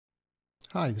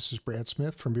Hi, this is Brad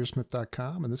Smith from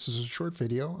BeerSmith.com, and this is a short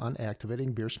video on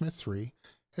activating BeerSmith 3,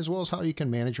 as well as how you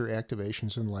can manage your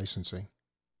activations and licensing.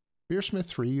 BeerSmith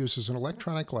 3 uses an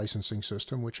electronic licensing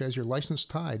system which has your license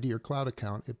tied to your cloud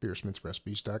account at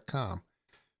BeerSmithRecipes.com.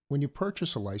 When you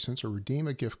purchase a license or redeem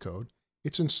a gift code,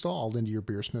 it's installed into your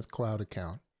BeerSmith cloud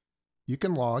account. You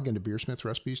can log into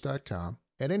BeerSmithRecipes.com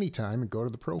at any time and go to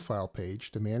the profile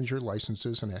page to manage your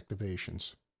licenses and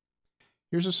activations.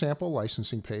 Here's a sample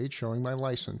licensing page showing my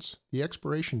license, the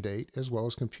expiration date, as well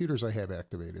as computers I have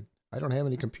activated. I don't have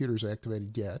any computers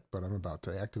activated yet, but I'm about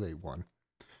to activate one.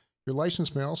 Your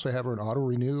license may also have an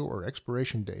auto-renew or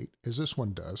expiration date, as this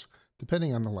one does,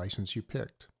 depending on the license you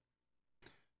picked.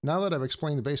 Now that I've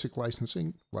explained the basic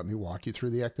licensing, let me walk you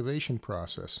through the activation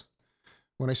process.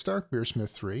 When I start BeerSmith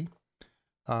 3,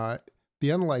 the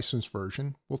unlicensed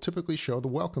version will typically show the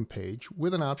welcome page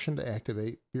with an option to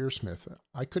activate BeerSmith.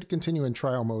 I could continue in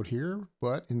trial mode here,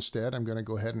 but instead I'm going to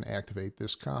go ahead and activate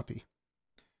this copy.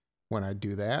 When I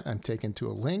do that, I'm taken to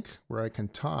a link where I can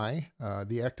tie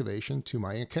the activation to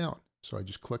my account. So I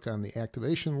just click on the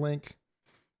activation link,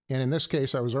 and in this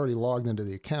case I was already logged into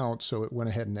the account, so it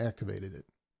went ahead and activated it.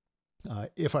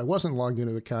 If I wasn't logged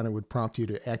into the account, it would prompt you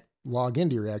to log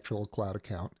into your actual cloud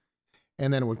account,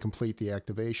 and then it would complete the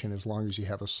activation as long as you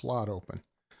have a slot open.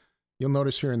 You'll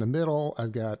notice here in the middle,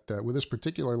 I've got, with this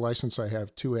particular license, I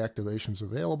have 2 activations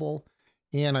available,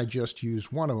 and I just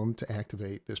used one of them to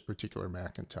activate this particular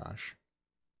Macintosh.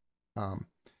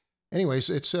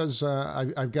 Anyways, it says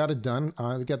I've got it done.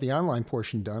 I've got the online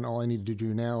portion done. All I need to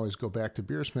do now is go back to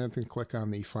BeerSmith and click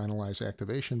on the Finalize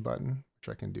Activation button,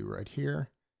 which I can do right here.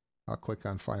 I'll click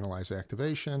on Finalize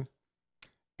Activation.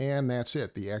 And that's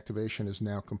it. The activation is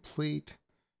now complete.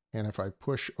 And if I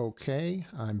push OK,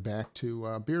 I'm back to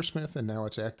BeerSmith, and now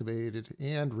it's activated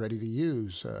and ready to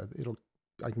use.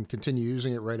 I can continue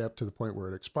using it right up to the point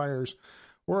where it expires.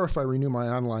 Or if I renew my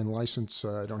online license,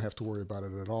 I don't have to worry about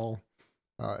it at all.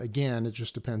 Again, it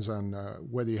just depends on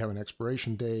whether you have an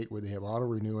expiration date, whether you have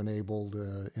auto-renew enabled,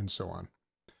 and so on.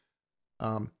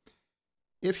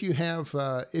 If you don't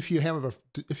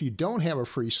have a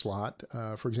free slot,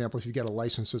 for example, if you've got a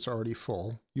license that's already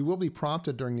full, you will be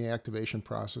prompted during the activation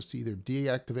process to either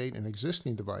deactivate an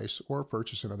existing device or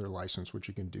purchase another license, which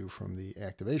you can do from the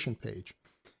activation page.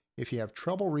 If you have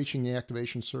trouble reaching the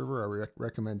activation server, I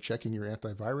recommend checking your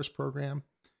antivirus program,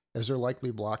 as they're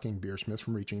likely blocking BeerSmith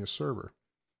from reaching the server.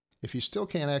 If you still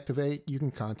can't activate, you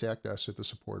can contact us at the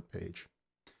support page.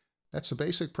 That's the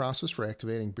basic process for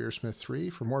activating BeerSmith 3.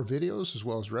 For more videos, as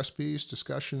well as recipes,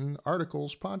 discussion,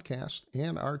 articles, podcasts,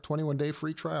 and our 21-day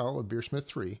free trial of BeerSmith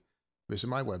 3, visit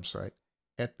my website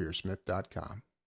at BeerSmith.com.